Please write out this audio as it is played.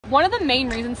One of the main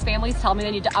reasons families tell me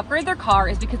they need to upgrade their car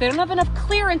is because they don't have enough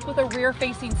clearance with a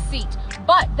rear-facing seat.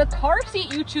 But the car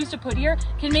seat you choose to put here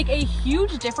can make a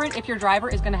huge difference if your driver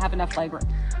is going to have enough legroom.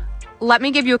 Let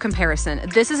me give you a comparison.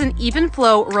 This is an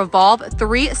Evenflo Revolve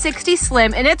 360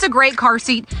 Slim, and it's a great car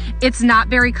seat. It's not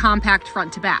very compact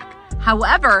front to back.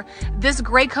 However, this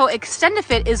Graco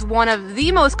Extend-A-Fit is one of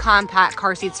the most compact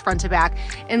car seats front to back,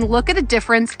 and look at the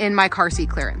difference in my car seat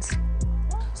clearance.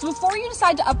 So before you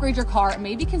decide to upgrade your car,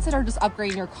 maybe consider just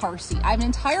upgrading your car seat. I have an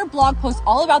entire blog post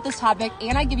all about this topic,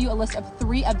 and I give you a list of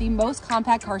 3 of the most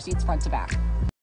compact car seats front to back.